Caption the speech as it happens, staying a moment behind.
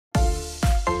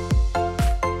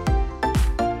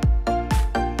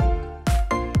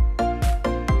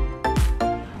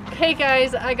Hey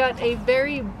guys, I got a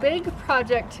very big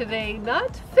project today.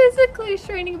 Not physically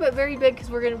straining, but very big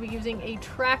because we're going to be using a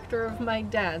tractor of my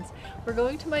dad's. We're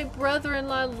going to my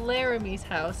brother-in-law Laramy's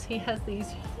house. He has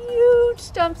these huge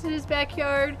stumps in his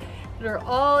backyard that are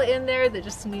all in there that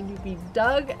just need to be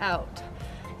dug out.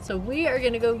 So we are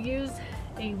going to go use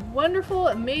a wonderful,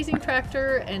 amazing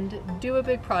tractor and do a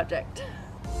big project.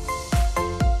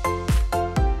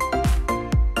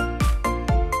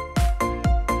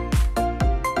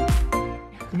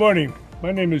 Good morning.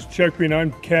 My name is Chuck and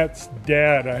I'm Kat's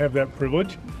dad. I have that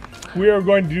privilege. We are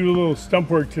going to do a little stump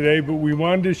work today, but we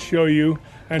wanted to show you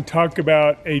and talk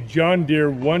about a John Deere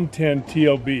 110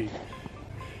 TLB.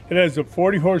 It has a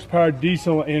 40 horsepower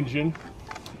diesel engine.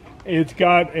 It's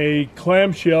got a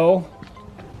clamshell,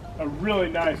 a really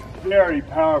nice, very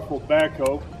powerful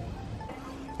backhoe,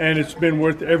 and it's been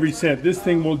worth every cent. This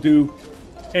thing will do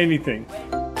anything.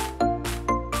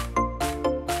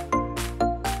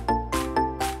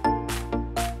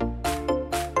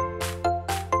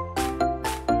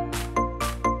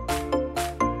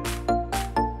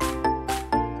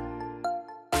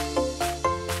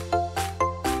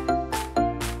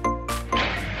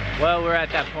 Well, we're at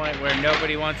that point where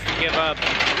nobody wants to give up.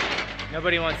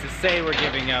 Nobody wants to say we're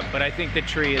giving up, but I think the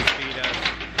tree has beat us.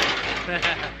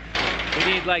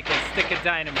 We need like a stick of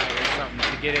dynamite or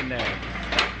something to get in there.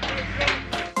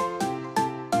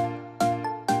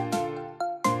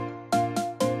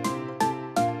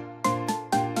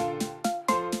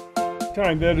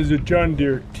 That is a John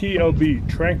Deere TLB,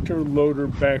 tractor loader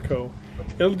backhoe.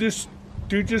 It'll just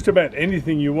do just about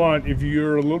anything you want if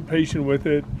you're a little patient with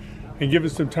it and give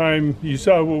it some time. You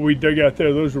saw what we dug out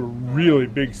there. Those were really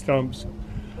big stumps.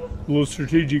 A little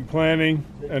strategic planning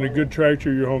and a good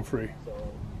tractor, you're home free.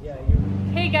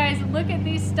 Hey guys, look at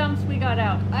these stumps we got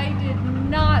out. I did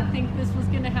not think this was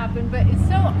gonna happen, but it's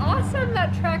so awesome.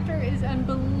 That tractor is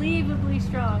unbelievably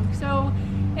strong. So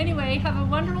anyway, have a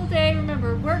wonderful day.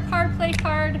 Remember, work hard, play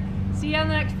hard. See you on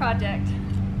the next project.